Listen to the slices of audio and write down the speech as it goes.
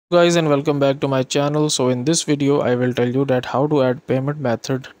Guys, and welcome back to my channel. So in this video I will tell you that how to add payment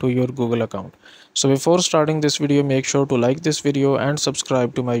method to your Google account. So before starting this video, make sure to like this video and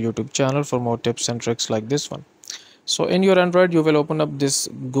subscribe to my YouTube channel for more tips and tricks like this one. So in your Android you will open up this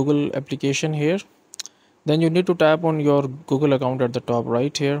Google application here. Then you need to tap on your Google account at the top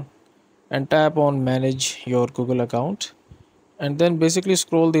right here and tap on manage your Google account, and then basically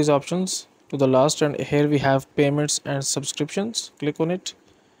scroll these options to the last, and here we have payments and subscriptions. Click on it,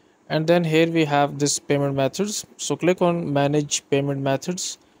 and then here we have this payment methods. So click on manage payment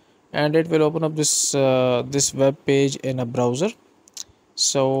methods, and it will open up this web page in a browser.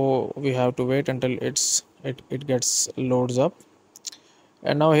 So we have to wait until it gets loads up,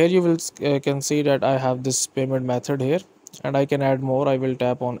 and now here you will can see that I have this payment method here, and I can add more. I will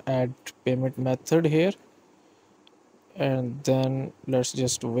tap on add payment method here, and then let's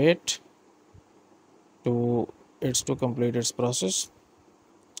just wait to it's to complete its process.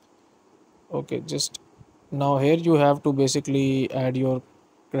 Okay, just now here you have to basically add your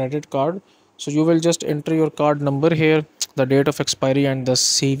credit card. So you will just enter your card number here, the date of expiry and the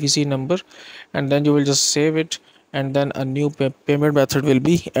CVC number, and then you will just save it, and then a new payment method will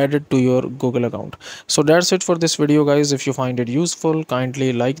be added to your Google account. So that's it for this video, guys. If you find it useful,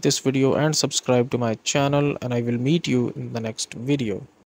 kindly like this video and subscribe to my channel, and I will meet you in the next video.